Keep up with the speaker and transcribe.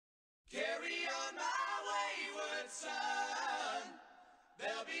on, my wayward son.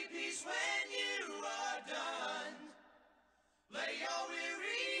 There'll be peace when you are done. Lay your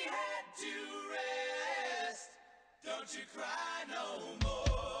weary head to rest. Don't you cry no more.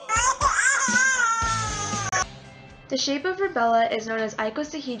 The shape of rubella is known as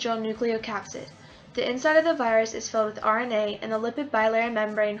icosahedral nucleocapsid. The inside of the virus is filled with RNA, and the lipid bilayer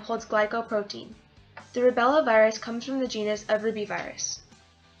membrane holds glycoprotein. The rubella virus comes from the genus of rubivirus.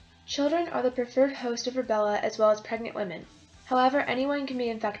 Children are the preferred host of rubella as well as pregnant women. However, anyone can be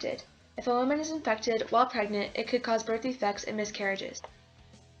infected. If a woman is infected while pregnant, it could cause birth defects and miscarriages.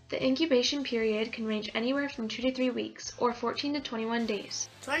 The incubation period can range anywhere from 2 to 3 weeks, or 14 to 21 days.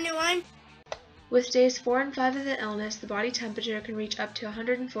 21? With days 4 and 5 of the illness, the body temperature can reach up to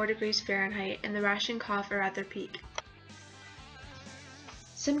 104 degrees Fahrenheit, and the rash and cough are at their peak.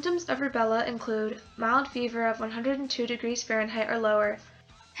 Symptoms of rubella include mild fever of 102 degrees Fahrenheit or lower,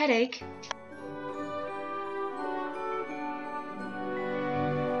 headache,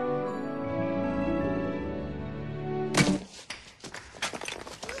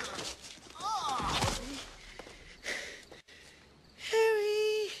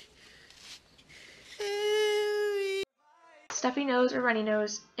 stuffy nose or runny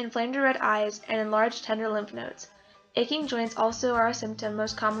nose, inflamed or red eyes, and enlarged tender lymph nodes. Aching joints also are a symptom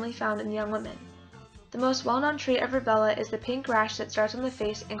most commonly found in young women. The most well-known trait of rubella is the pink rash that starts on the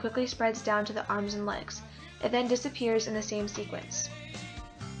face and quickly spreads down to the arms and legs. It then disappears in the same sequence.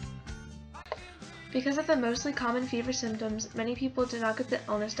 Because of the mostly common fever symptoms, many people do not get the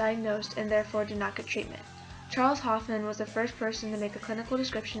illness diagnosed and therefore do not get treatment. Charles Hoffman was the first person to make a clinical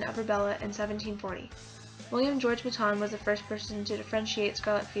description of rubella in 1740. William George Mouton was the first person to differentiate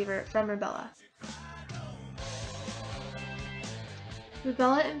scarlet fever from rubella.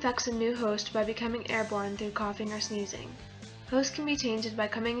 Rubella infects a new host by becoming airborne through coughing or sneezing. Hosts can be tainted by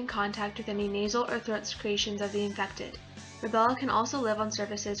coming in contact with any nasal or throat secretions of the infected. Rubella can also live on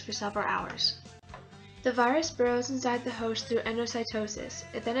surfaces for several hours. The virus burrows inside the host through endocytosis.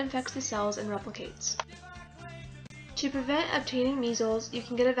 It then infects the cells and replicates. To prevent obtaining measles, you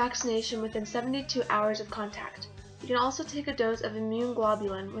can get a vaccination within 72 hours of contact. You can also take a dose of immune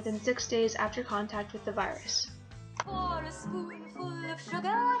globulin within 6 days after contact with the virus. For a spoonful of sugar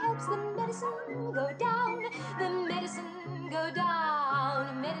helps the medicine go down, the medicine go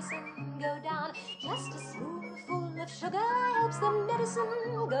down, medicine go down. Just a spoonful of sugar helps the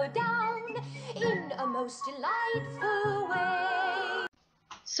medicine go down in a most delightful way.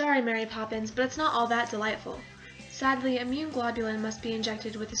 Sorry, Mary Poppins, but it's not all that delightful. Sadly, immune globulin must be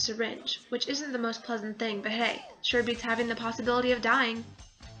injected with a syringe, which isn't the most pleasant thing, but hey, sure beats having the possibility of dying.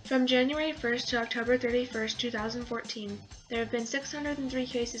 From January 1st to October 31st, 2014, there have been 603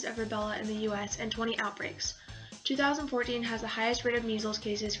 cases of rubella in the US and 20 outbreaks. 2014 has the highest rate of measles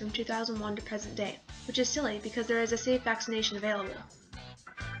cases from 2001 to present day, which is silly because there is a safe vaccination available.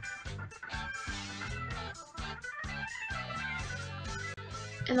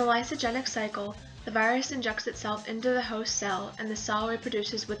 In the Lysogenic Cycle, the virus injects itself into the host cell and the cell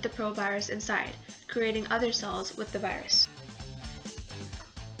reproduces with the provirus inside, creating other cells with the virus.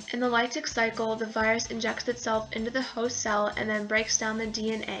 In the Lytic cycle, the virus injects itself into the host cell and then breaks down the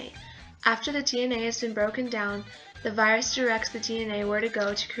DNA. After the DNA has been broken down, the virus directs the DNA where to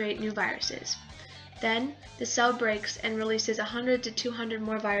go to create new viruses. Then, the cell breaks and releases 100 to 200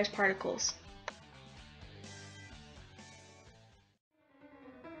 more virus particles.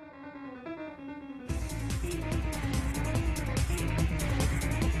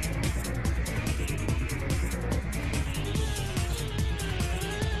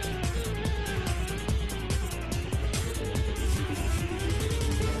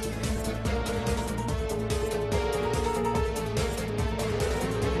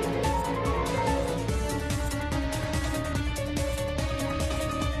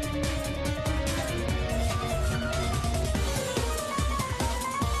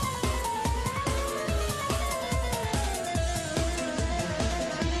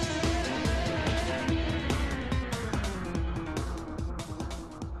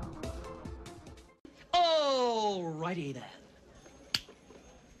 Alrighty then.